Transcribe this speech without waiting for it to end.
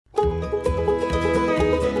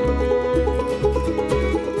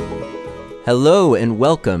Hello and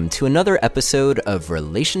welcome to another episode of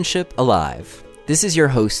Relationship Alive. This is your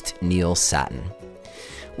host, Neil Sattin.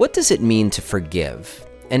 What does it mean to forgive?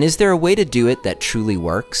 And is there a way to do it that truly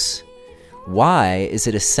works? Why is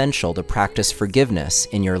it essential to practice forgiveness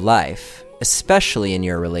in your life, especially in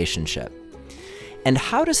your relationship? And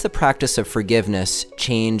how does the practice of forgiveness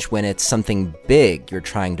change when it's something big you're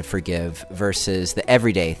trying to forgive versus the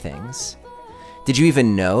everyday things? Did you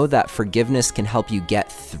even know that forgiveness can help you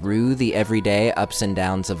get through the everyday ups and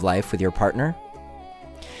downs of life with your partner?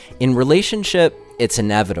 In relationship, it's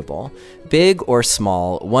inevitable. Big or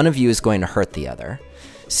small, one of you is going to hurt the other.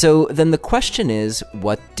 So then the question is,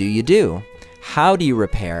 what do you do? How do you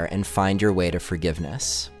repair and find your way to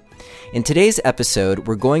forgiveness? In today's episode,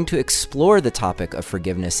 we're going to explore the topic of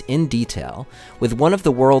forgiveness in detail with one of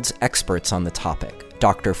the world's experts on the topic,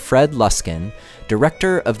 Dr. Fred Luskin,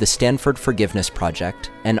 director of the Stanford Forgiveness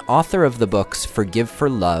Project and author of the books Forgive for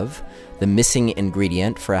Love, The Missing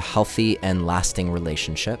Ingredient for a Healthy and Lasting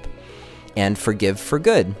Relationship, and Forgive for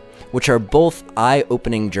Good, which are both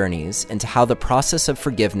eye-opening journeys into how the process of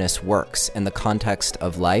forgiveness works in the context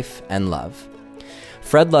of life and love.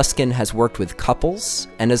 Fred Luskin has worked with couples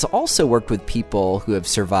and has also worked with people who have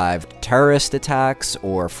survived terrorist attacks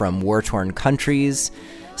or from war-torn countries,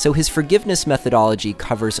 so his forgiveness methodology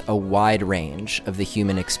covers a wide range of the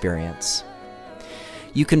human experience.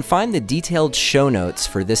 You can find the detailed show notes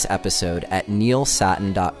for this episode at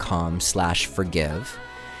neilsattin.com/forgive.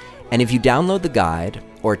 And if you download the guide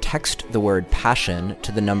or text the word passion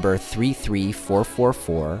to the number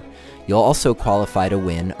 33444, you'll also qualify to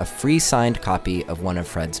win a free signed copy of one of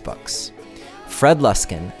Fred's books. Fred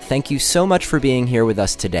Luskin, thank you so much for being here with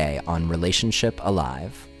us today on Relationship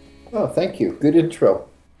Alive. Oh, thank you. Good intro.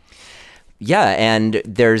 Yeah, and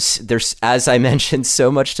there's as I mentioned,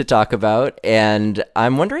 so much to talk about, and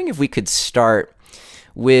I'm wondering if we could start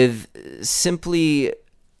with simply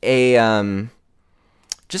a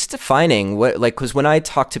just defining what, like, because when I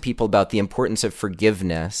talk to people about the importance of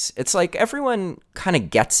forgiveness, it's like everyone kind of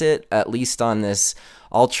gets it, at least on this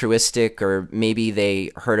altruistic, or maybe they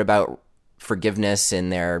heard about forgiveness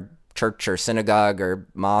in their church or synagogue or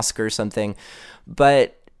mosque or something,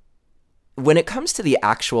 but when it comes to the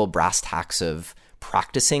actual brass tacks of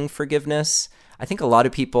practicing forgiveness, I think a lot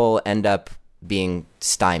of people end up being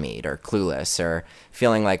stymied or clueless or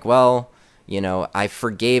feeling like, well, you know, I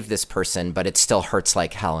forgave this person, but it still hurts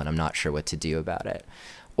like hell and I'm not sure what to do about it.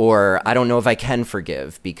 Or I don't know if I can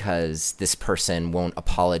forgive because this person won't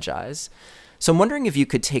apologize. So I'm wondering if you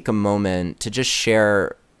could take a moment to just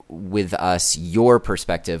share with us your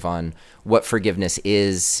perspective on what forgiveness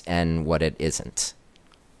is and what it isn't.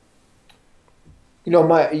 You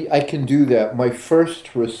know, I can do that. My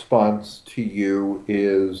first response to you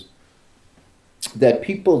is that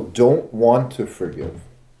people don't want to forgive.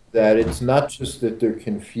 That it's not just that they're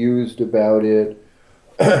confused about it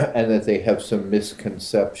and that they have some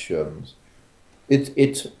misconceptions.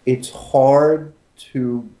 It's hard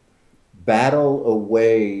to battle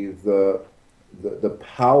away the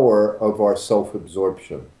power of our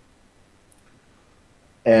self-absorption.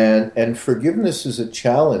 And forgiveness is a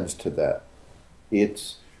challenge to that.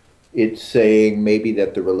 It's saying maybe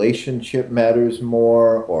that the relationship matters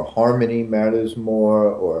more, or harmony matters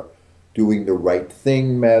more, or doing the right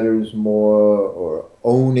thing matters more, or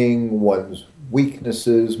owning one's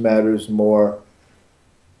weaknesses matters more.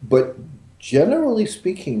 But generally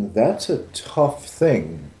speaking, that's a tough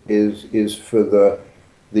thing, is for the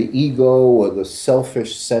ego or the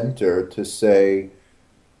selfish center to say,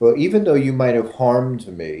 well, even though you might have harmed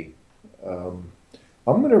me,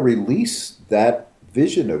 I'm going to release that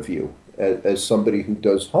vision of you as somebody who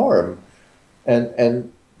does harm,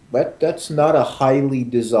 and that's not a highly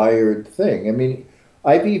desired thing. I mean,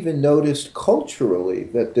 I've even noticed culturally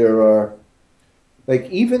that there are, like,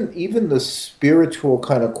 even the spiritual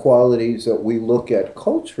kind of qualities that we look at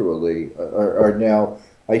culturally are now,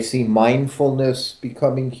 I see mindfulness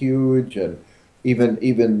becoming huge, and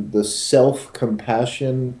even the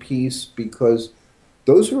self-compassion piece, because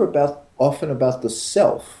those are often about the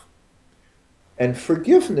self. And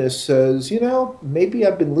forgiveness says, you know, maybe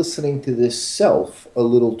I've been listening to this self a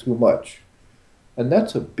little too much. And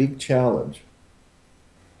that's a big challenge.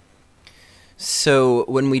 So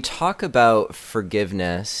when we talk about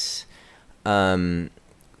forgiveness,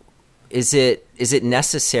 is it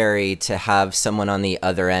necessary to have someone on the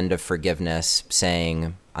other end of forgiveness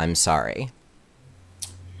saying, I'm sorry?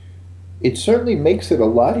 It certainly makes it a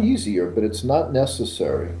lot easier, but it's not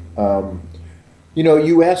necessary. You know,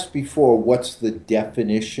 you asked before, what's the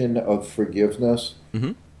definition of forgiveness?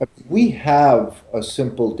 Mm-hmm. We have a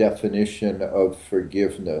simple definition of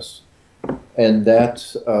forgiveness, and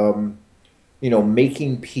that's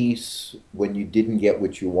making peace when you didn't get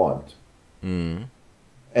what you want. Mm.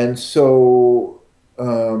 And so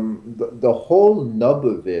the whole nub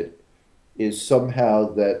of it is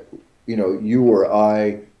somehow that, you or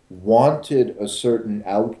I wanted a certain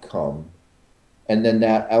outcome, and then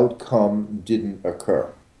that outcome didn't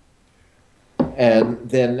occur. And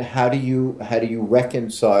then how do you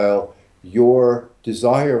reconcile your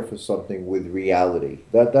desire for something with reality?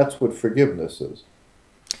 That's what forgiveness is.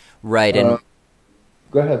 Right. Uh, And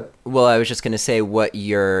Go ahead. well, I was just going to say what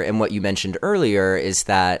you mentioned earlier is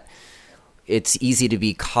that it's easy to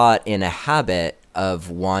be caught in a habit of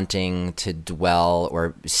wanting to dwell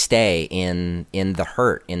or stay in the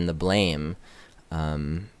hurt, in the blame,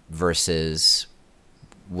 versus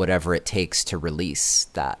whatever it takes to release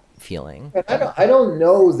that feeling. And I don't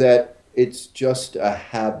know that it's just a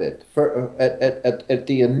habit. At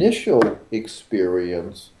the initial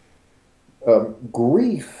experience,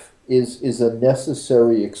 grief is a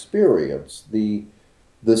necessary experience. The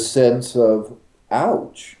sense of,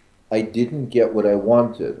 ouch, I didn't get what I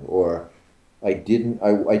wanted, or I didn't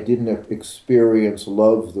experience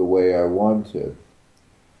love the way I wanted.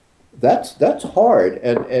 That's hard,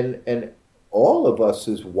 and all of us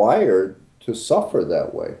is wired to suffer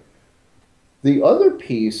that way. The other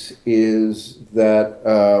piece is that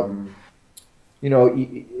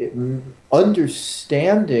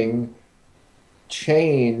understanding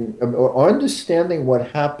change or understanding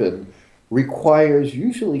what happened requires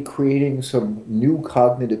usually creating some new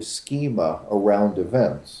cognitive schema around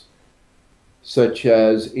events, such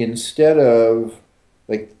as, instead of,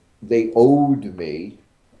 like, they owed me,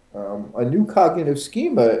 a new cognitive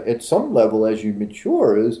schema at some level as you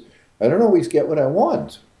mature is, I don't always get what I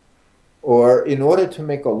want. Or, in order to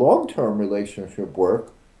make a long-term relationship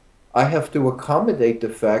work, I have to accommodate the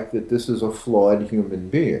fact that this is a flawed human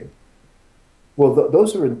being. Well,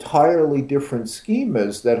 those are entirely different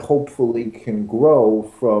schemas that hopefully can grow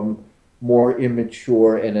from more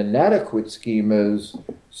immature and inadequate schemas,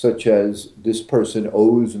 such as, this person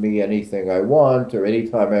owes me anything I want, or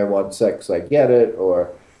anytime I want sex, I get it,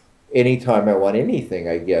 or anytime I want anything,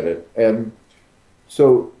 I get it. And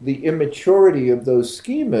so the immaturity of those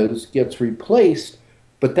schemas gets replaced,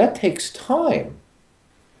 but that takes time.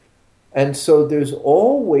 And so there's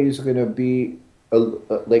always going to be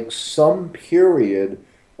like some period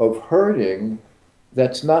of hurting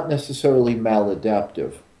that's not necessarily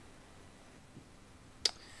maladaptive.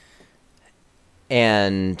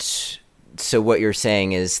 And so what you're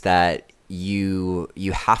saying is that you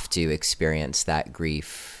have to experience that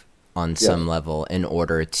grief on some Yes. level in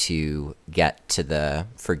order to get to the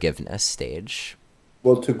forgiveness stage.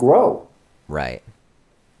 Well, to grow, Right.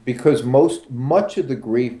 because much of the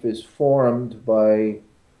grief is formed by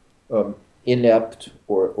inept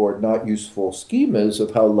or not useful schemas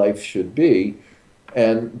of how life should be,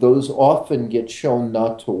 and those often get shown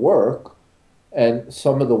not to work. And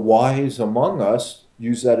some of the wise among us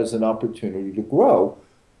use that as an opportunity to grow.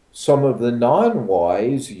 Some of the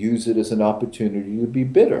non-wise use it as an opportunity to be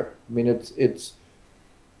bitter. I mean,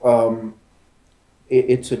 um,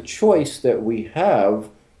 it's a choice that we have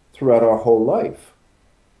throughout our whole life.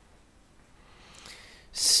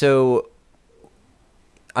 So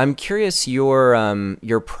I'm curious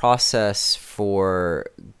your process for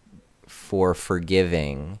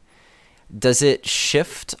forgiving. Does it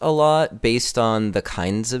shift a lot based on the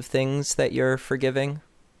kinds of things that you're forgiving?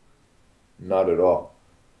 Not at all.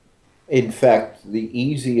 In fact, the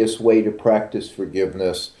easiest way to practice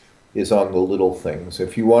forgiveness is on the little things.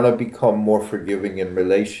 If you want to become more forgiving in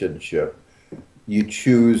relationship, you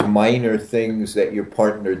choose minor things that your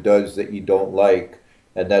partner does that you don't like,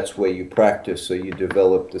 and that's where you practice, so you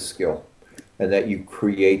develop the skill, and that you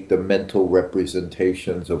create the mental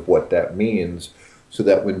representations of what that means, so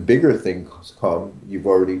that when bigger things come, you've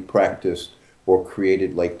already practiced or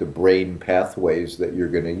created, like, the brain pathways that you're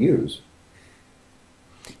going to use.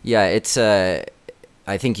 Yeah,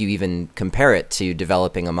 I think you even compare it to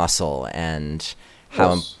developing a muscle and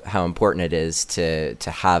Yes. how important it is to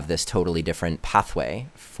have this totally different pathway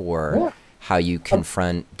for Yeah. how you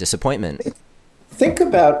confront disappointment. Think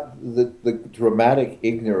about the dramatic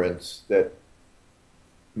ignorance that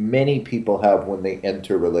many people have when they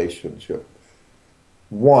enter relationship.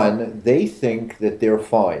 One, they think that they're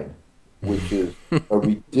fine, which is a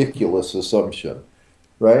ridiculous assumption,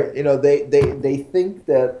 right? They think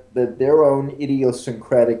that their own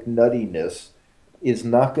idiosyncratic nuttiness is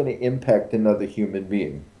not going to impact another human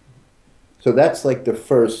being. So that's like the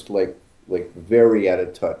first, like very out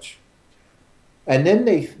of touch. And then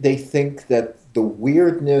they think that the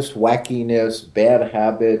weirdness, wackiness, bad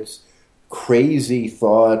habits, crazy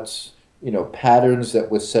thoughts, patterns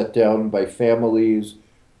that were set down by families.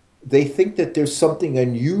 They think that there's something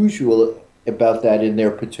unusual about that in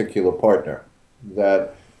their particular partner.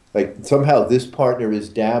 That like somehow this partner is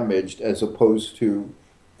damaged as opposed to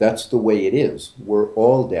that's the way it is. We're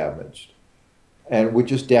all damaged. And we're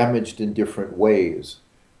just damaged in different ways.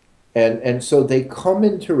 And so they come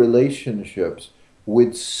into relationships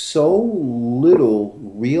with so little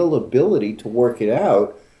real ability to work it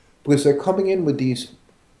out because they're coming in with these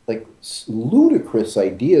like ludicrous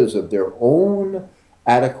ideas of their own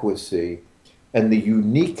adequacy and the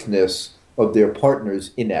uniqueness of their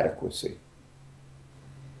partner's inadequacy.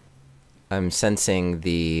 I'm sensing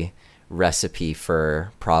the recipe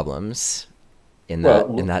for problems in Well,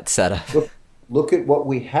 that setup. look at what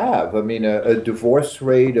we have. I mean, a divorce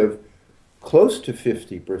rate of close to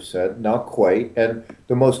 50%, not quite. And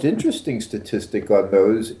the most interesting statistic on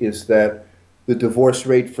those is that the divorce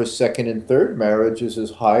rate for second and third marriages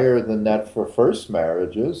is higher than that for first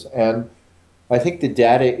marriages. And I think the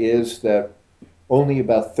data is that only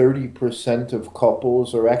about 30% of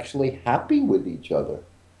couples are actually happy with each other.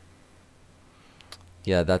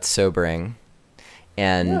 Yeah, that's sobering. Yeah,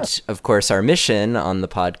 And of course, our mission on the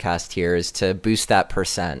podcast here is to boost that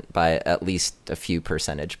percent by at least a few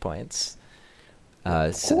percentage points.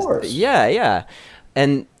 of course. Yeah, yeah.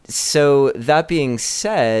 And so that being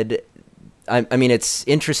said, I mean, it's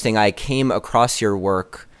interesting. I came across your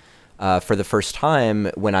work for the first time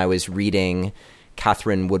when I was reading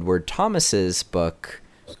Catherine Woodward Thomas's book,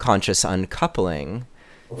 Conscious Uncoupling.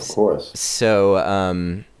 Of course.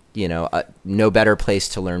 So, no better place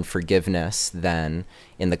to learn forgiveness than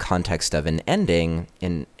in the context of an ending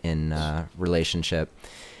in relationship.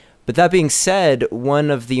 But that being said,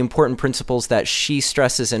 one of the important principles that she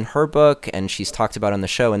stresses in her book and she's talked about on the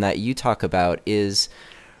show and that you talk about is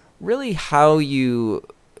really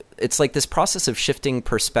it's like this process of shifting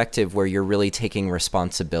perspective where you're really taking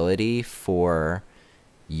responsibility for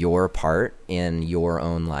your part in your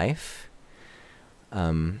own life.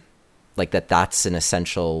 Like that's an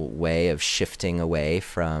essential way of shifting away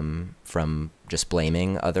from just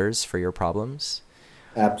blaming others for your problems.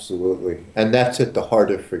 Absolutely. And that's at the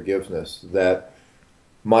heart of forgiveness, that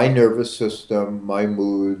my nervous system, my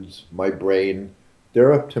moods, my brain,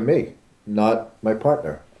 they're up to me, not my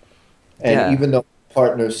partner. And Yeah. even though my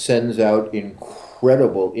partner sends out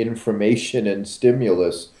incredible information and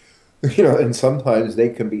stimulus, and sometimes they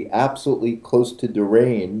can be absolutely close to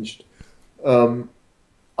deranged, um,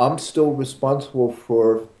 I'm still responsible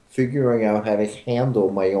for figuring out how to handle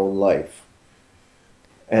my own life.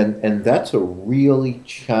 And that's a really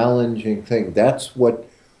challenging thing. That's what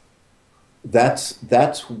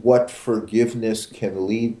forgiveness can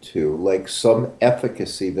lead to, like some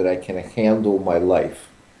efficacy that I can handle my life.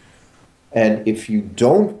 And if you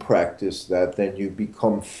don't practice that, then you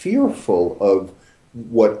become fearful of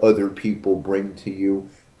what other people bring to you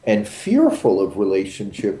and fearful of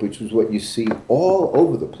relationship, which is what you see all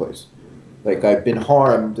over the place. Like I've been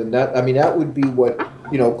harmed, and that would be what,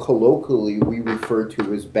 colloquially we refer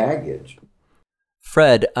to as baggage.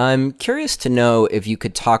 Fred, I'm curious to know if you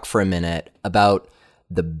could talk for a minute about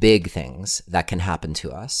the big things that can happen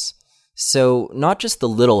to us. So not just the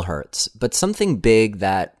little hurts, but something big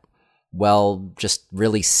that, well, just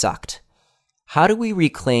really sucked. How do we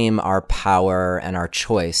reclaim our power and our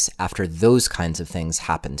choice after those kinds of things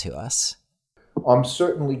happen to us? I'm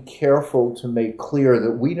certainly careful to make clear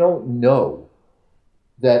that we don't know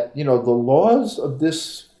that, the laws of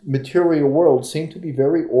this material world seem to be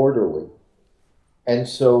very orderly. And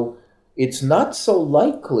so it's not so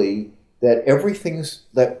likely that everything's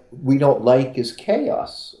that we don't like is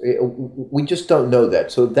chaos. We just don't know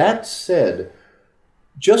that. So that said,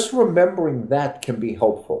 just remembering that can be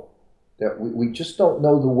helpful. That we just don't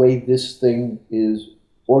know the way this thing is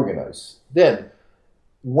organized. Then,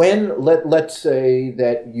 let's say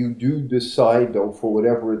that you do decide, though, for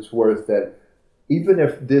whatever it's worth, that even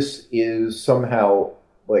if this is somehow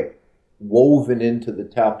like woven into the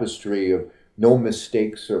tapestry of no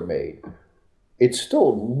mistakes are made, it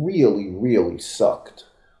still really, really sucked.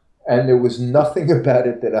 And there was nothing about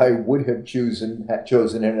it that I would have chosen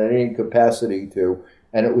in any capacity to,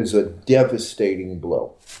 and it was a devastating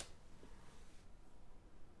blow.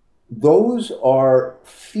 Those are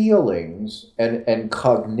feelings and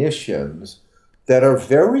cognitions that are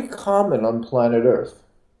very common on planet Earth.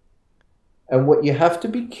 And what you have to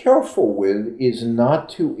be careful with is not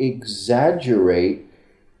to exaggerate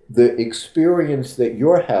the experience that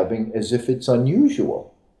you're having as if it's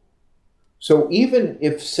unusual. So even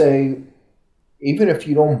if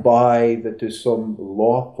you don't buy that there's some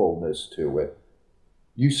lawfulness to it,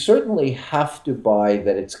 you certainly have to buy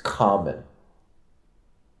that it's common.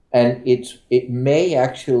 And it may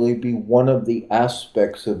actually be one of the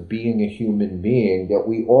aspects of being a human being that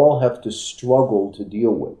we all have to struggle to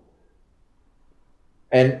deal with.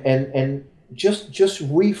 And just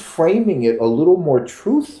reframing it a little more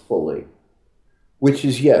truthfully, which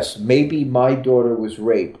is, yes, maybe my daughter was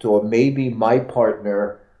raped, or maybe my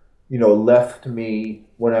partner, left me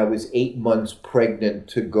when I was 8 months pregnant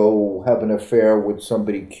to go have an affair with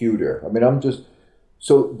somebody cuter. I mean,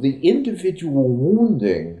 so the individual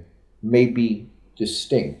wounding may be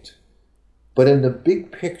distinct, but in the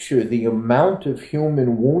big picture, the amount of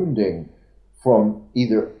human wounding from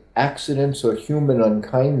either accidents or human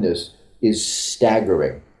unkindness is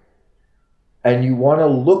staggering. And you want to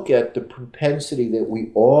look at the propensity that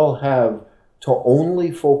we all have to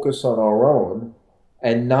only focus on our own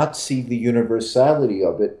and not see the universality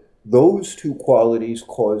of it. Those two qualities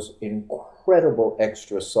cause incredible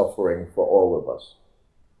extra suffering for all of us.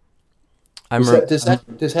 Does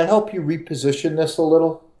that help you reposition this a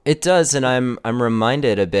little? It does, and I'm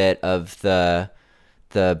reminded a bit of the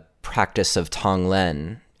practice of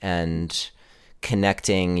Tonglen and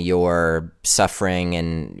connecting your suffering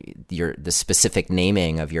and the specific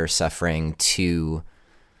naming of your suffering to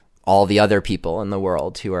all the other people in the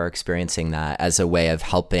world who are experiencing that as a way of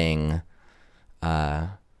helping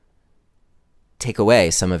take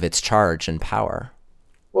away some of its charge and power.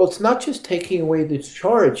 Well, it's not just taking away its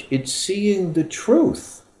charge, it's seeing the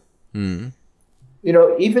truth. Even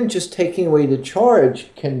just taking away the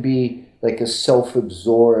charge can be like a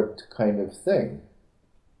self-absorbed kind of thing.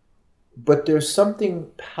 But there's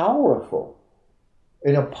something powerful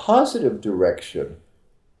in a positive direction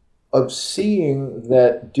of seeing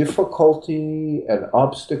that difficulty and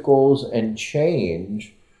obstacles and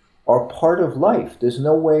change are part of life. There's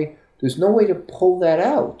no way to pull that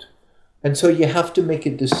out. And so you have to make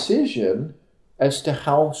a decision as to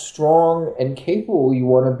how strong and capable you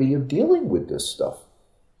want to be of dealing with this stuff.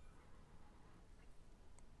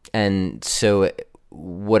 And so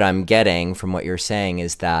what I'm getting from what you're saying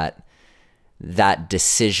is that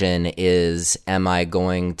decision is, am I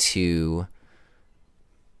going to,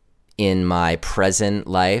 in my present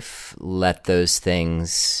life, let those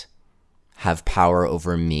things have power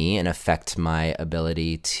over me and affect my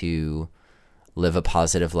ability to live a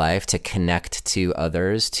positive life, to connect to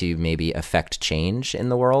others, to maybe affect change in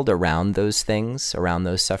the world around those things, around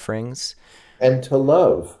those sufferings? And to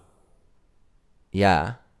love.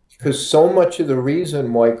 Yeah. Because so much of the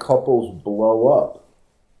reason why couples blow up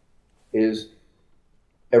is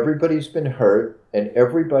everybody's been hurt and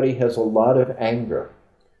everybody has a lot of anger.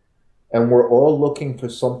 And we're all looking for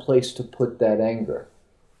some place to put that anger.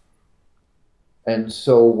 And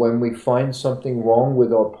so when we find something wrong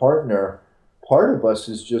with our partner, part of us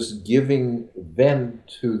is just giving vent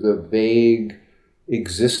to the vague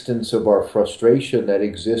existence of our frustration that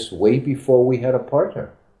exists way before we had a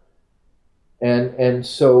partner. And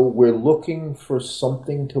so we're looking for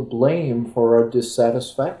something to blame for our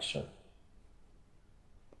dissatisfaction.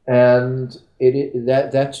 And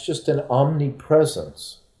that's just an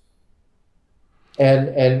omnipresence.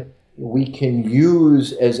 And we can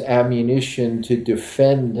use as ammunition to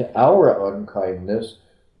defend our unkindness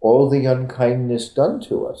all the unkindness done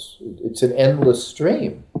to us. It's an endless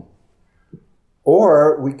stream.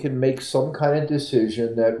 Or we can make some kind of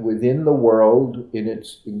decision that within the world, in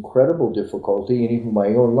its incredible difficulty, and even my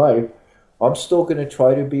own life, I'm still going to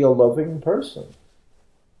try to be a loving person.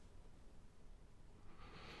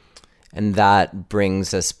 And that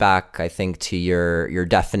brings us back, I think, to your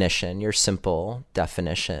definition, your simple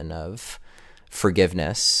definition of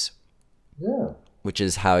forgiveness. Yeah. Which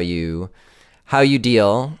is how you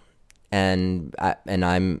deal, and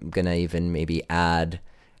I'm gonna even maybe add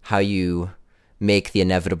how you make the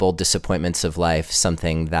inevitable disappointments of life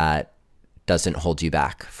something that doesn't hold you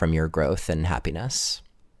back from your growth and happiness.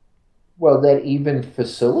 Well, that even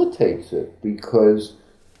facilitates it, because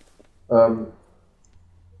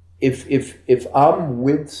if I'm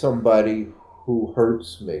with somebody who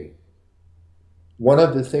hurts me, one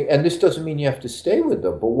of the things, and this doesn't mean you have to stay with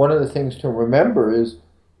them, but one of the things to remember is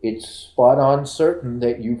it's spot on certain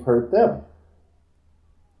that you've hurt them.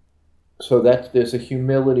 So there's a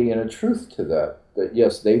humility and a truth to that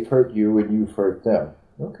yes, they've hurt you and you've hurt them.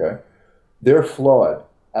 Okay. They're flawed.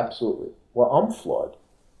 Absolutely. Well, I'm flawed.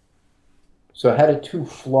 So how do two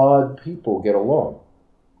flawed people get along?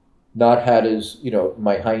 Not how does,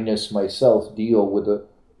 my highness, myself, deal with a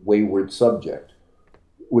wayward subject,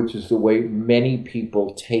 which is the way many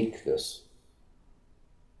people take this.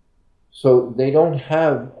 So they don't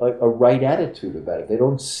have a right attitude about it. They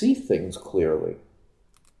don't see things clearly.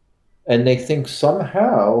 And they think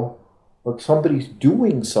somehow, like somebody's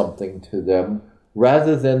doing something to them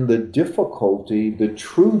rather than the difficulty, the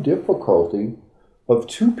true difficulty of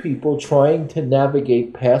two people trying to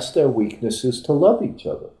navigate past their weaknesses to love each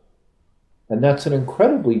other. And that's an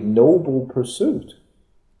incredibly noble pursuit.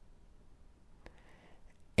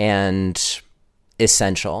 And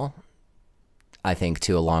essential, I think,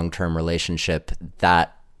 to a long-term relationship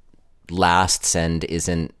that lasts and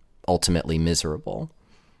isn't ultimately miserable.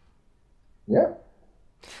 Yeah.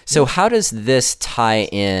 So how does this tie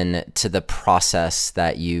in to the process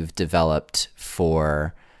that you've developed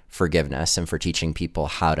for forgiveness and for teaching people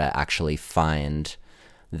how to actually find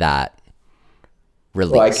that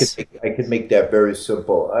release? Well, I could make that very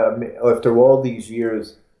simple. After all these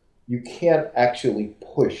years, you can't actually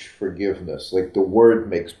push forgiveness. Like the word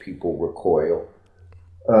makes people recoil.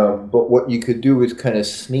 But what you could do is kind of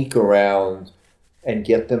sneak around and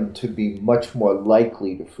get them to be much more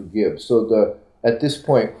likely to forgive. So at this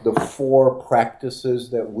point, the 4 practices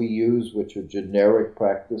that we use, which are generic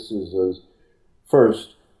practices, is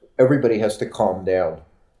first, everybody has to calm down.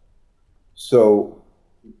 So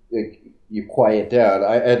you quiet down.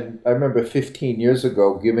 I remember 15 years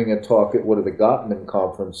ago giving a talk at one of the Gottman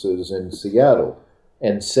conferences in Seattle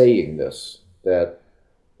and saying this, that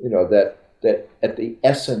at the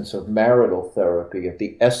essence of marital therapy, at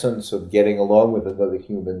the essence of getting along with another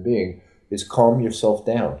human being, is calm yourself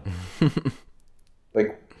down.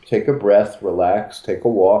 Like, take a breath, relax, take a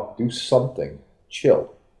walk, do something,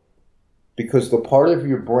 chill. Because the part of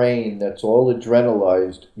your brain that's all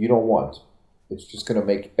adrenalized, you don't want. It's just going to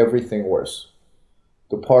make everything worse.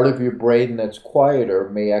 The part of your brain that's quieter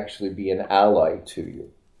may actually be an ally to you.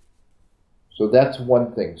 So that's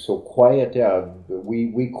one thing. So quiet down.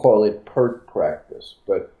 We call it PERT practice,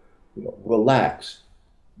 but relax.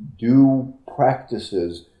 Do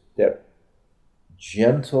practices that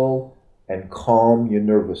gentle and calm your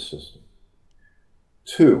nervous system.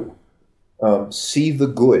 2, see the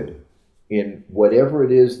good in whatever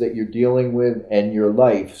it is that you're dealing with and your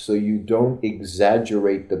life, so you don't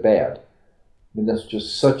exaggerate the bad. I mean, that's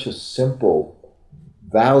just such a simple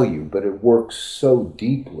value, but it works so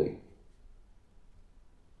deeply.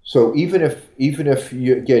 So even if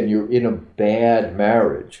you're in a bad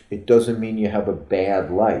marriage, it doesn't mean you have a bad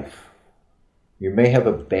life. You may have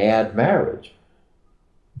a bad marriage,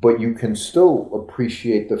 but you can still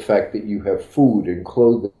appreciate the fact that you have food and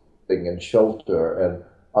clothing and shelter and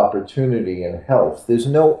opportunity and health. There's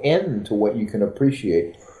no end to what you can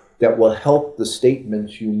appreciate that will help the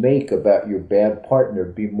statements you make about your bad partner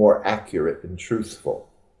be more accurate and truthful.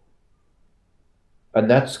 And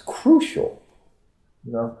that's crucial.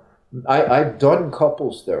 I've done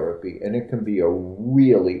couples therapy, and it can be a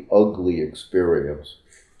really ugly experience.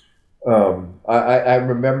 I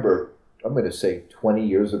remember, I'm going to say 20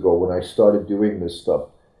 years ago when I started doing this stuff,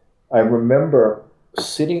 I remember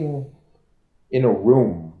sitting in a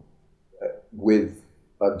room with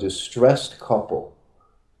a distressed couple,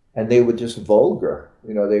 and they were just vulgar.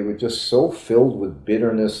 They were just so filled with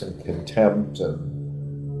bitterness and contempt.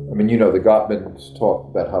 And I mean, the Gottmans talk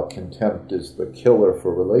about how contempt is the killer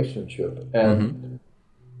for relationship. And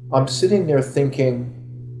I'm sitting there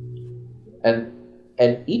thinking,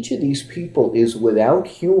 and each of these people is without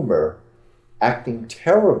humor, acting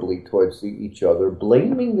terribly towards each other,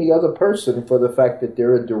 blaming the other person for the fact that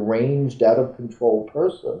they're a deranged, out of control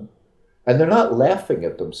person. And they're not laughing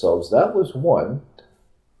at themselves. That was one.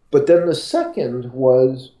 But then the second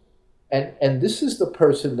was, and this is the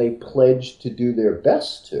person they pledged to do their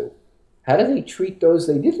best to. How do they treat those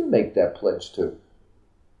they didn't make that pledge to?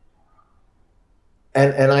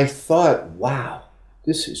 And I thought, wow,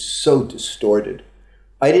 this is so distorted.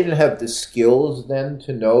 I didn't have the skills then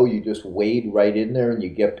to know you just wade right in there and you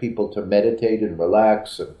get people to meditate and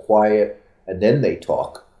relax and quiet, and then they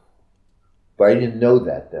talk. But I didn't know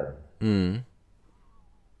that then. Mm.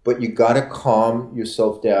 But you got to calm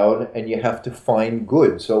yourself down, and you have to find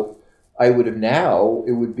good. So it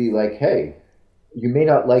would be like, hey, you may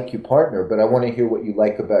not like your partner, but I want to hear what you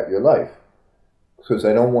like about your life. Because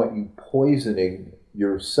I don't want you poisoning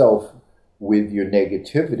yourself with your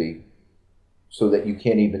negativity so that you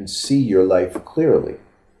can't even see your life clearly.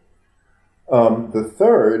 The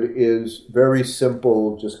third is very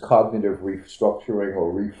simple, just cognitive restructuring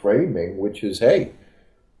or reframing, which is, hey,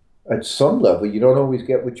 at some level, you don't always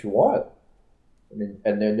get what you want. I mean,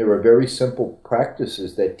 and then there are very simple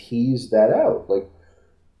practices that tease that out. Like,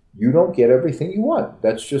 you don't get everything you want.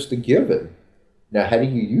 That's just a given. Now, how do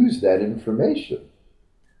you use that information?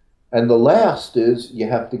 And the last is you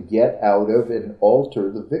have to get out of and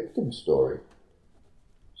alter the victim story.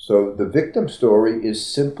 So the victim story is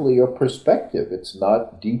simply a perspective. It's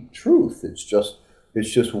not deep truth. It's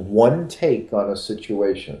just one take on a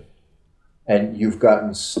situation. and you've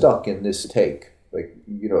gotten stuck in this take. Like,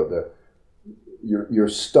 you're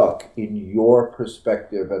stuck in your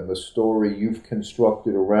perspective and the story you've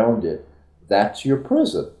constructed around it. That's your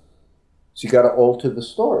prison. So you got to alter the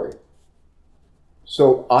story.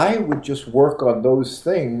 So I would just work on those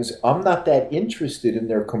things. I'm not that interested in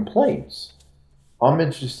their complaints. I'm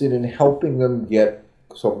interested in helping them get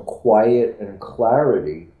some quiet and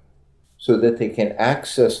clarity so that they can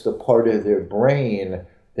access the part of their brain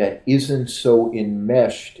that isn't so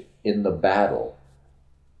enmeshed in the battle.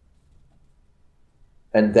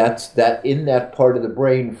 And that's that in that part of the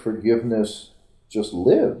brain, forgiveness just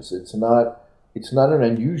lives. It's not an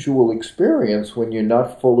unusual experience when you're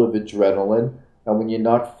not full of adrenaline and when you're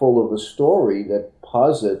not full of a story that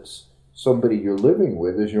posits somebody you're living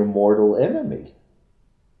with as your mortal enemy.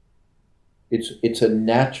 It's a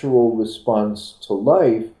natural response to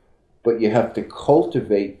life, but you have to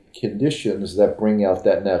cultivate conditions that bring out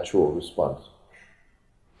that natural response.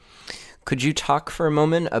 Could you talk for a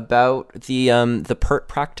moment about the PERT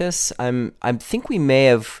practice? I think we may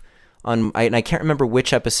have and I can't remember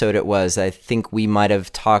which episode it was. I think we might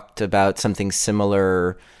have talked about something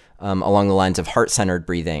similar along the lines of heart-centered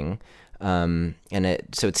breathing, so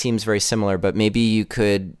it seems very similar. But maybe you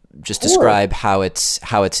could just describe how it's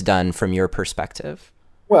done from your perspective.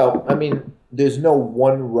 Well, I mean, there's no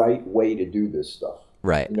one right way to do this stuff.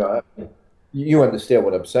 Right. You understand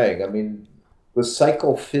what I'm saying. I mean, the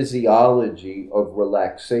psychophysiology of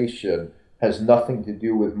relaxation has nothing to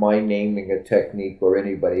do with my naming a technique or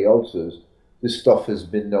anybody else's. This stuff has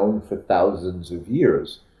been known for thousands of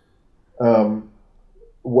years.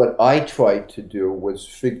 What I tried to do was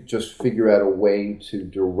just figure out a way to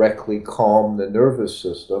directly calm the nervous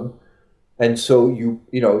system. And so you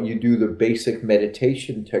do the basic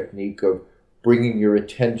meditation technique of bringing your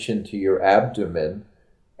attention to your abdomen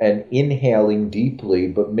and inhaling deeply,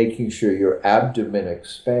 but making sure your abdomen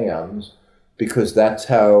expands, because that's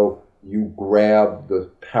how you grab the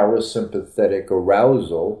parasympathetic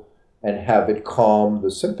arousal and have it calm the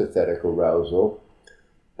sympathetic arousal.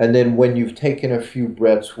 And then when you've taken a few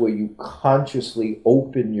breaths where you consciously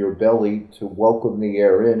open your belly to welcome the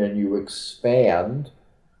air in and you expand,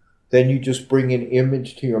 then you just bring an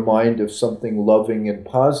image to your mind of something loving and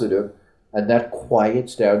positive, and that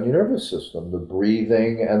quiets down your nervous system, the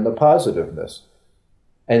breathing and the positiveness.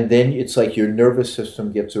 And then it's like your nervous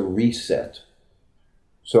system gets a reset.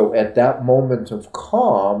 So at that moment of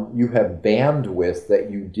calm, you have bandwidth that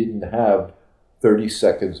you didn't have 30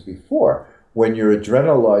 seconds before. When you're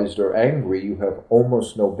adrenalized or angry, you have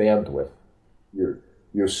almost no bandwidth.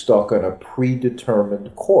 You're stuck on a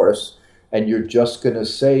predetermined course, and you're just going to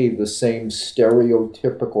say the same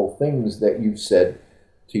stereotypical things that you've said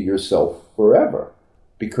to yourself forever,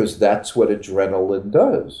 because that's what adrenaline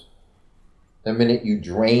does. The minute you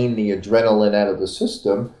drain the adrenaline out of the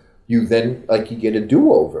system, you then, you get a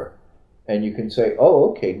do-over. And you can say,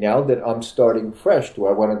 oh, okay, now that I'm starting fresh, do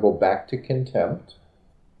I want to go back to contempt?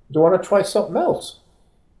 Do I want to try something else?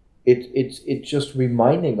 It's just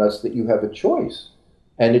reminding us that you have a choice.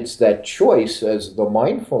 And it's that choice, as the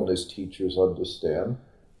mindfulness teachers understand,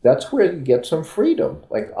 that's where you get some freedom.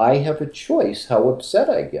 Like, I have a choice how upset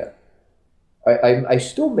I get. I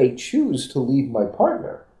still may choose to leave my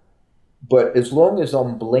partner, but as long as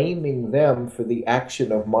I'm blaming them for the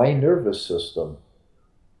action of my nervous system,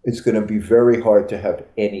 it's going to be very hard to have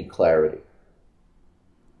any clarity.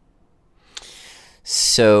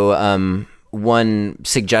 So one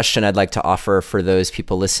suggestion I'd like to offer for those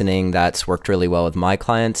people listening that's worked really well with my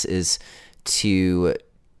clients is to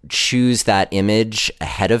choose that image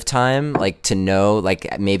ahead of time, like to know,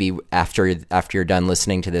 like maybe after you're done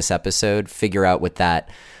listening to this episode, figure out what that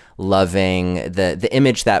loving, the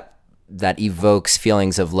image that evokes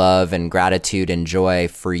feelings of love and gratitude and joy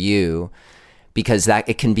for you, because that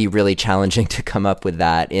it can be really challenging to come up with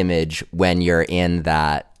that image when you're in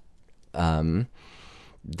that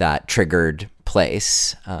that triggered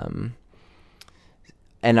place. And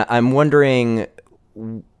I'm wondering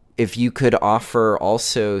if you could offer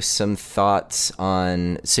also some thoughts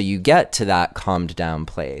on, so you get to that calmed down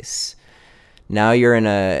place. Now you're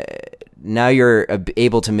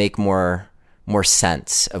able to make more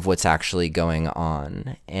sense of what's actually going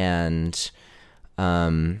on. And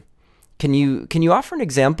can you offer an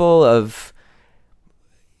example of,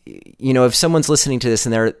 if someone's listening to this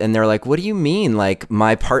and they're like, what do you mean? Like,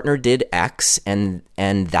 my partner did X and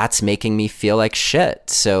that's making me feel like shit.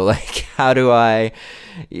 So like, how do I,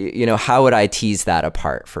 how would I tease that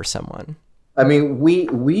apart for someone? I mean,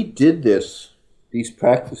 we did these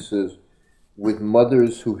practices with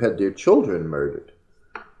mothers who had their children murdered.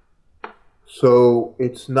 So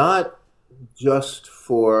it's not just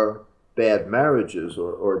for bad marriages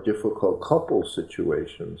or difficult couple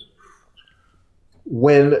situations.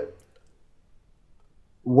 When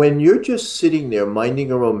you're just sitting there minding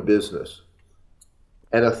your own business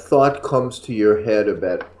and a thought comes to your head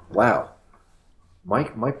about, wow,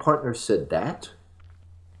 my partner said that,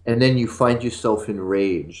 and then you find yourself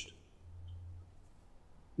enraged.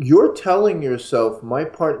 You're telling yourself, my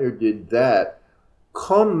partner did that,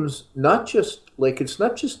 comes not just like, it's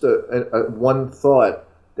not just a one thought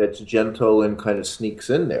that's gentle and kind of sneaks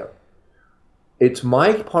in there. It's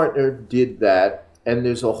my partner did that, and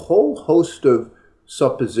there's a whole host of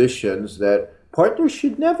suppositions that partners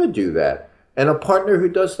should never do that, and a partner who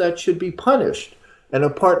does that should be punished, and a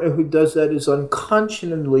partner who does that is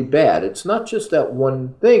unconscionably bad. It's not just that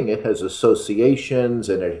one thing. It has associations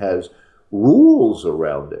and it has rules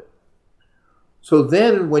around it. So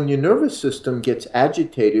then when your nervous system gets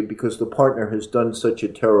agitated because the partner has done such a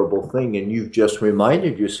terrible thing and you've just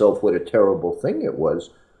reminded yourself what a terrible thing it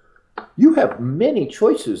was, you have many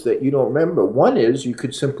choices that you don't remember. One is you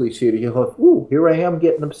could simply say to yourself, ooh, here I am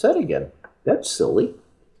getting upset again. That's silly.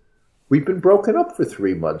 We've been broken up for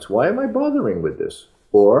 3 months. Why am I bothering with this?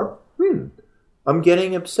 Or, I'm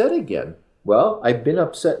getting upset again. Well, I've been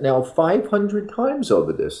upset now 500 times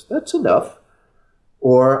over this. That's enough.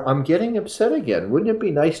 Or I'm getting upset again. Wouldn't it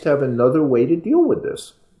be nice to have another way to deal with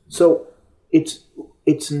this? So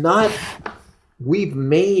it's not, we've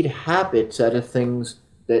made habits out of things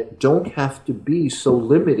that don't have to be so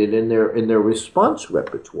limited in their response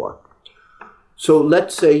repertoire. So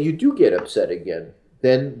let's say you do get upset again.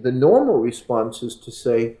 Then the normal response is to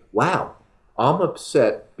say, wow, I'm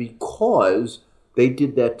upset because they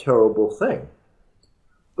did that terrible thing.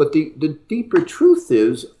 But the deeper truth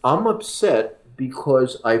is, I'm upset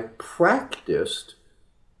because I've practiced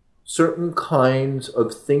certain kinds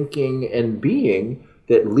of thinking and being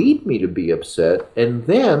that lead me to be upset, and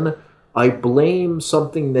then I blame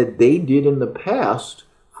something that they did in the past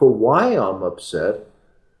for why I'm upset,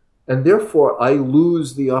 and therefore I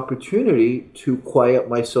lose the opportunity to quiet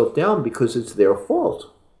myself down because it's their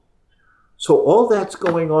fault. So all that's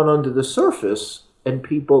going on under the surface, and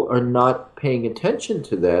people are not paying attention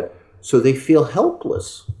to that, so they feel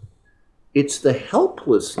helpless. It's the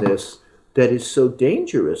helplessness that is so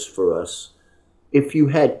dangerous for us. If you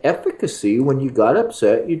had efficacy when you got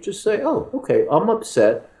upset, you'd just say, oh, okay, I'm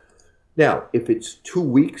upset. Now, if it's 2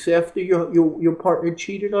 weeks after your partner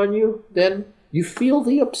cheated on you, then you feel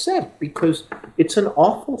the upset because it's an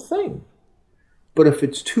awful thing. But if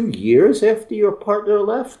it's 2 years after your partner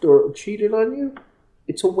left or cheated on you,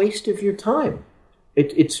 it's a waste of your time.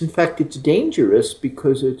 It's in fact, it's dangerous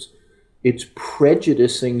because it's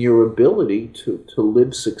prejudicing your ability to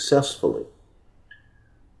live successfully.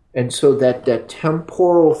 And so that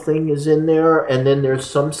temporal thing is in there, and then there's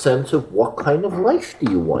some sense of what kind of life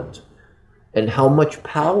do you want? And how much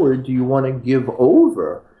power do you want to give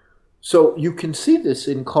over? So you can see this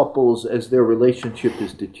in couples as their relationship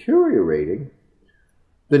is deteriorating.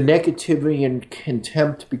 The negativity and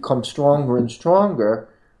contempt become stronger and stronger,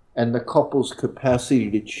 and the couple's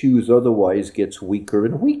capacity to choose otherwise gets weaker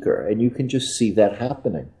and weaker. And you can just see that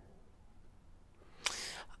happening.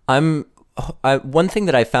 One thing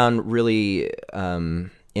that I found really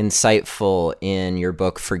insightful in your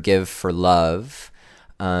book, Forgive for Love,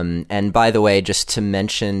 and by the way, just to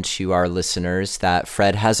mention to our listeners that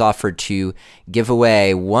Fred has offered to give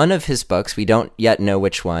away one of his books. We don't yet know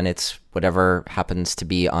which one. It's whatever happens to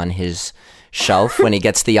be on his shelf when he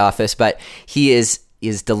gets to the office, but he is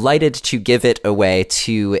delighted to give it away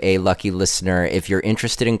to a lucky listener. If you're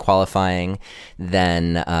interested in qualifying,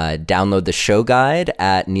 then download the show guide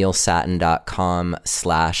at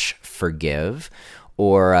neilsattin.com/forgive,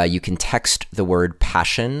 or you can text the word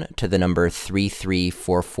passion to the number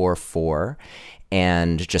 33444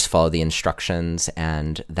 and just follow the instructions,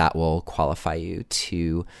 and that will qualify you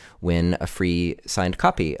to win a free signed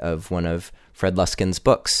copy of one of Fred Luskin's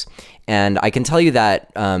books. And I can tell you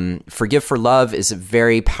that Forgive for Love is a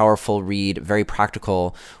very powerful read, very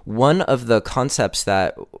practical. One of the concepts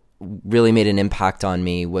that really made an impact on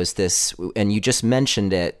me was this, and you just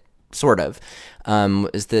mentioned it, sort of,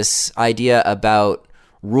 is this idea about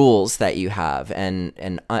rules that you have,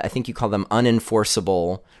 and I think you call them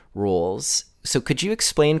unenforceable rules. So could you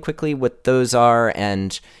explain quickly what those are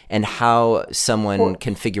and how someone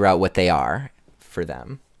can figure out what they are for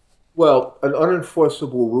them? Well, an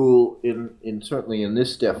unenforceable rule, in certainly in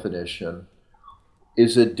this definition,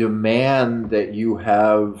 is a demand that you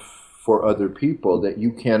have for other people that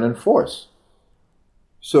you can't enforce.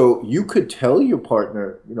 So you could tell your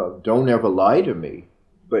partner, don't ever lie to me,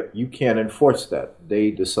 but you can't enforce that.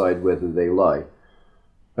 They decide whether they lie.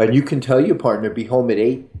 And you can tell your partner, be home at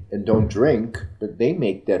 8 and don't drink, but they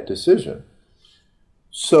make that decision.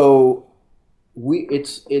 So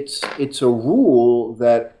it's a rule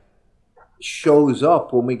that shows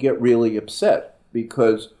up when we get really upset,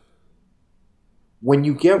 because when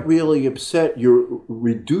you get really upset, you're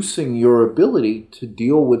reducing your ability to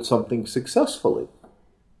deal with something successfully.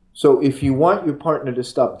 So if you want your partner to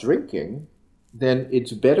stop drinking, then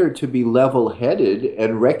it's better to be level-headed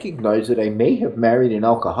and recognize that I may have married an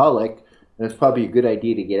alcoholic, and it's probably a good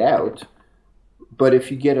idea to get out. But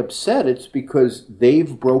if you get upset, it's because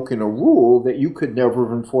they've broken a rule that you could never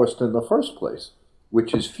have enforced in the first place,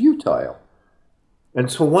 which is futile. And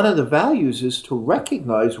so one of the values is to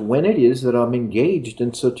recognize when it is that I'm engaged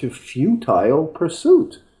in such a futile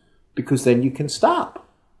pursuit, because then you can stop.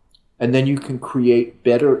 And then you can create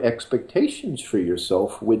better expectations for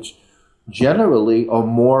yourself, which generally are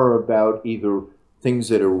more about either things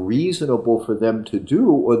that are reasonable for them to do,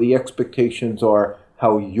 or the expectations are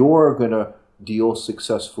how you're going to deal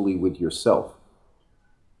successfully with yourself.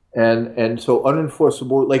 And so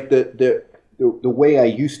unenforceable, like the way I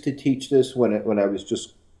used to teach this when I was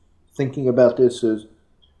just thinking about this is,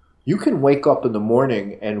 you can wake up in the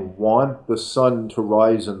morning and want the sun to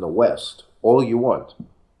rise in the west, all you want.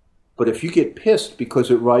 But if you get pissed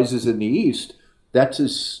because it rises in the east, that's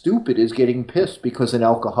as stupid as getting pissed because an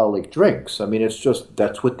alcoholic drinks. I mean, it's just,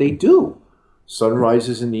 that's what they do. Sun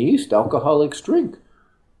rises in the east, alcoholics drink.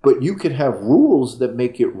 But you can have rules that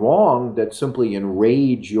make it wrong, that simply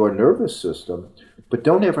enrage your nervous system, but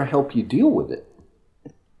don't ever help you deal with it.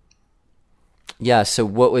 Yeah, so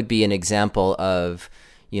what would be an example of,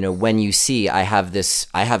 when you see I have this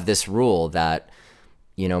rule that,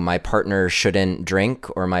 my partner shouldn't drink,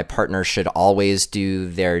 or my partner should always do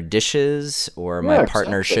their dishes, or my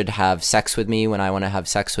partner should have sex with me when I want to have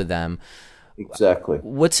sex with them. Exactly.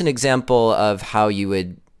 What's an example of how you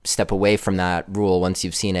would step away from that rule once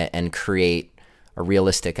you've seen it and create a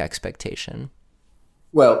realistic expectation?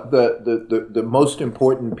 Well, the most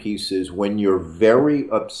important piece is when you're very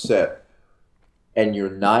upset and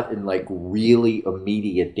you're not in like really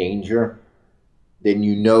immediate danger, then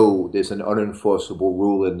there's an unenforceable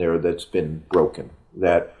rule in there that's been broken.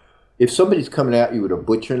 That if somebody's coming at you with a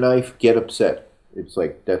butcher knife, get upset. It's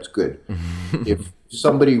like, that's good. If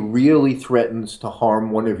somebody really threatens to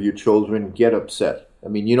harm one of your children, get upset. I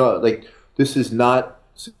mean, this is not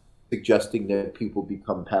suggesting that people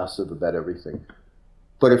become passive about everything.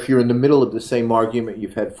 But if you're in the middle of the same argument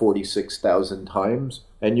you've had 46,000 times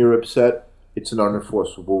and you're upset, it's an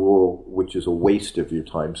unenforceable rule, which is a waste of your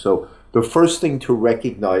time. So the first thing to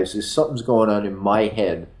recognize is something's going on in my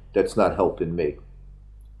head that's not helping me.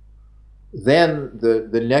 Then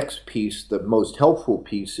the next piece, the most helpful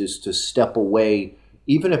piece, is to step away,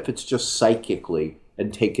 even if it's just psychically,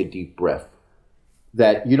 and take a deep breath.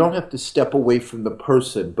 That you don't have to step away from the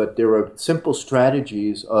person, but there are simple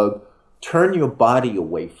strategies of turn your body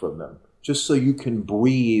away from them, just so you can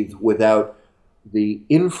breathe without the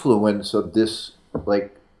influence of this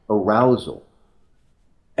arousal.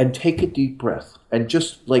 And take a deep breath and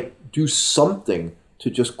just do something to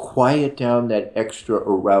just quiet down that extra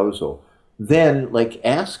arousal. Then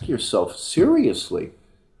ask yourself seriously,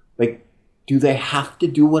 do they have to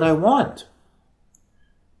do what I want?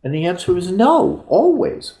 And the answer is no,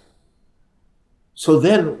 always. So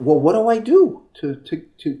then, well, what do I do to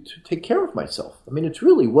take care of myself? I mean, it's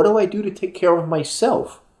really, what do I do to take care of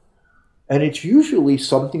myself? And it's usually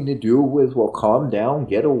something to do with, well, calm down,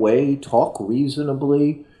 get away, talk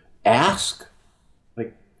reasonably, ask,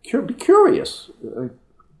 be curious.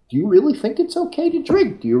 Do you really think it's okay to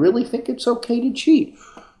drink? Do you really think it's okay to cheat?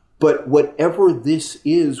 But whatever this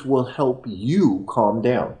is will help you calm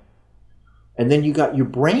down. And then you got your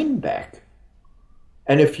brain back.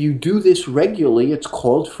 And if you do this regularly, it's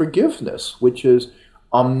called forgiveness, which is,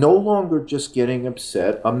 I'm no longer just getting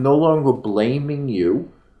upset. I'm no longer blaming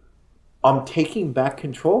you. I'm taking back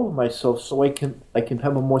control of myself so I can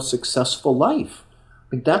have a more successful life.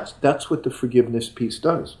 I mean, that's what the forgiveness piece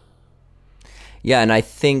does. Yeah, and I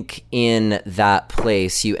think in that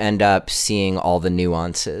place, you end up seeing all the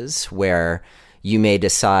nuances where you may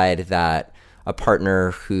decide that a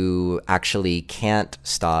partner who actually can't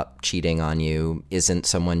stop cheating on you isn't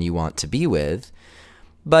someone you want to be with,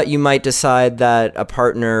 but you might decide that a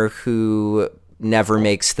partner who never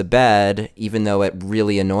makes the bed, even though it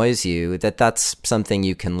really annoys you, that's something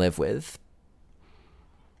you can live with.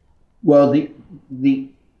 Well,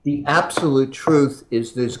 the absolute truth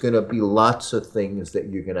is there's going to be lots of things that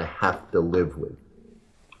you're going to have to live with.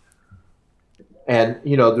 And,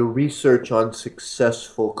 the research on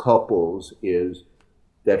successful couples is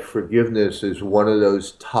that forgiveness is one of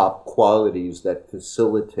those top qualities that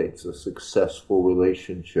facilitates a successful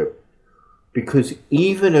relationship. Because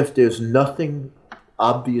even if there's nothing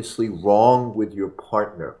obviously wrong with your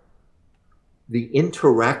partner, the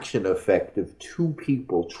interaction effect of two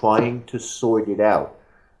people trying to sort it out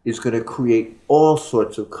is going to create all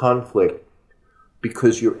sorts of conflict,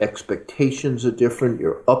 because your expectations are different,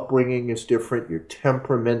 your upbringing is different, your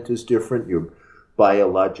temperament is different, your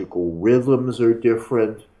biological rhythms are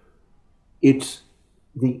different. It's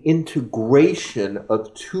the integration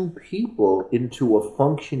of two people into a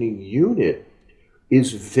functioning unit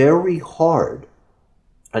is very hard.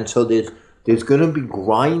 And so there's going to be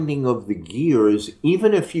grinding of the gears,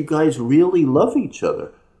 even if you guys really love each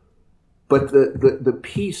other. But the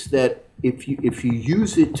piece that if you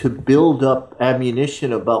use it to build up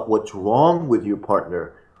ammunition about what's wrong with your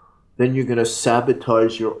partner, then you're going to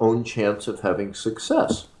sabotage your own chance of having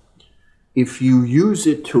success. If you use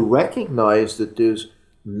it to recognize that there's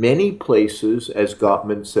many places, as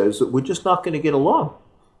Gottman says, that we're just not going to get along.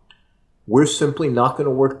 We're simply not going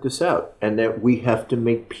to work this out, and that we have to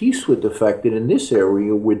make peace with the fact that in this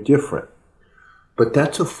area we're different. But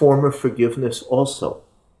that's a form of forgiveness also.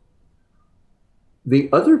 The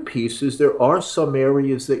other piece is there are some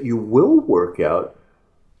areas that you will work out,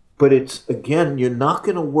 but it's, again, you're not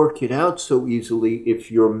going to work it out so easily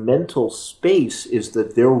if your mental space is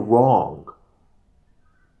that they're wrong.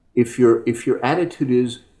 If your attitude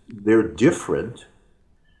is they're different,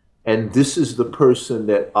 and this is the person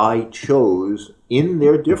that I chose in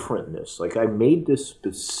their differentness, like I made this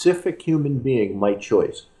specific human being my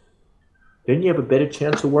choice, then you have a better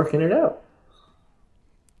chance of working it out.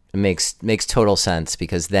 It makes total sense,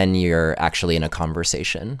 because then you're actually in a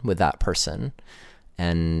conversation with that person.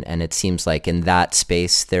 And it seems like in that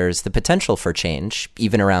space, there's the potential for change,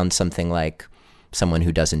 even around something like someone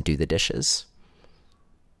who doesn't do the dishes.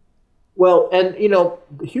 Well, and,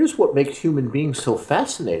 here's what makes human beings so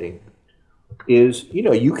fascinating is,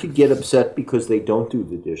 you could get upset because they don't do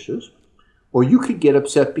the dishes, or you could get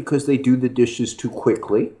upset because they do the dishes too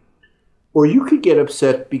quickly, or you could get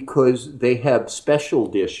upset because they have special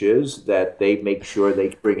dishes that they make sure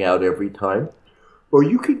they bring out every time. Or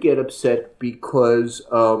you could get upset because,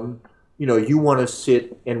 you want to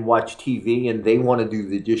sit and watch TV and they want to do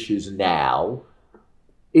the dishes now.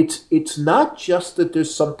 It's not just that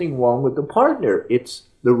there's something wrong with the partner. It's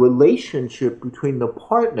the relationship between the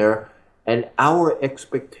partner and our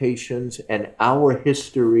expectations and our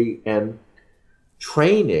history and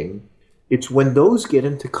training. It's when those get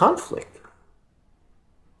into conflict.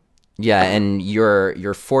 Yeah, and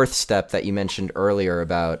your fourth step that you mentioned earlier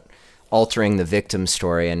about altering the victim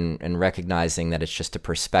story and recognizing that it's just a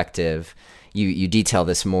perspective, you detail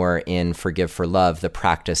this more in Forgive for Love, the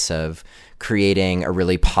practice of creating a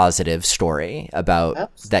really positive story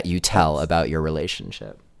about that you tell about your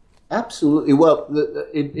relationship. Absolutely. Well,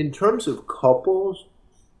 in terms of couples,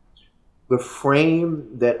 the frame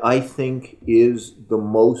that I think is the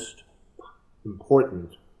most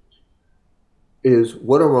important is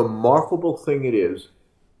what a remarkable thing it is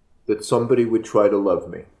that somebody would try to love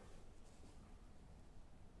me.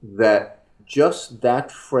 That just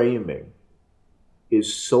that framing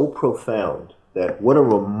is so profound, that what a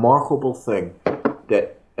remarkable thing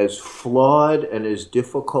that as flawed and as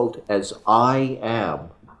difficult as I am,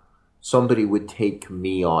 somebody would take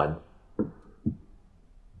me on.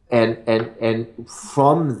 And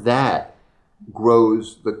from that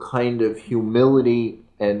grows the kind of humility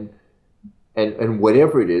and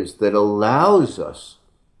whatever it is that allows us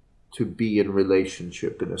to be in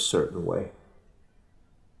relationship in a certain way.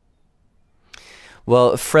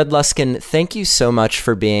 Well, Fred Luskin, thank you so much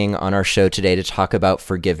for being on our show today to talk about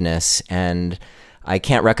forgiveness. And I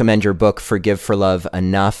can't recommend your book, Forgive for Love,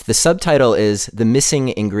 enough. The subtitle is The Missing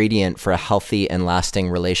Ingredient for a Healthy and Lasting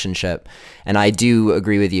Relationship. And I do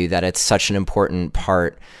agree with you that it's such an important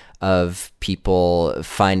part of people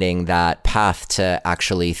finding that path to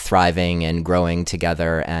actually thriving and growing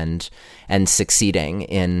together and succeeding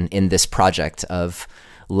in this project of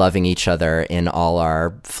loving each other in all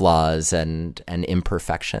our flaws and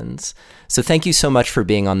imperfections. So thank you so much for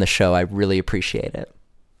being on the show. I really appreciate it.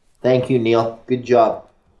 Thank you, Neil. Good job.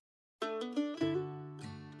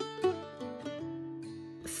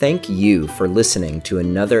 Thank you for listening to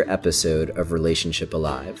another episode of Relationship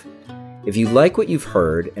Alive. If you like what you've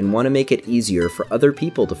heard and want to make it easier for other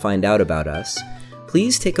people to find out about us,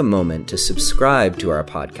 please take a moment to subscribe to our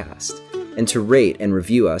podcast and to rate and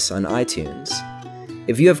review us on iTunes.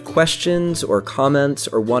 If you have questions or comments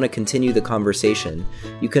or want to continue the conversation,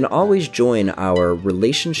 you can always join our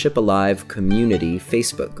Relationship Alive community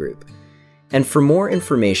Facebook group. And for more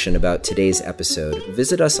information about today's episode,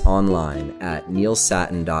 visit us online at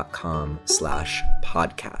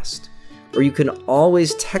neilsattin.com/podcast. Or you can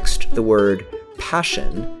always text the word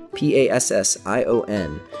passion,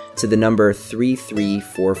 PASSION, to the number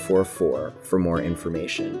 33444 for more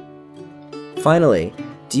information. Finally,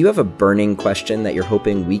 do you have a burning question that you're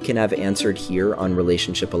hoping we can have answered here on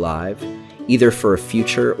Relationship Alive, either for a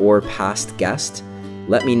future or past guest?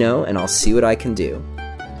 Let me know and I'll see what I can do.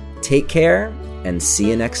 Take care and see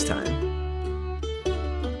you next time.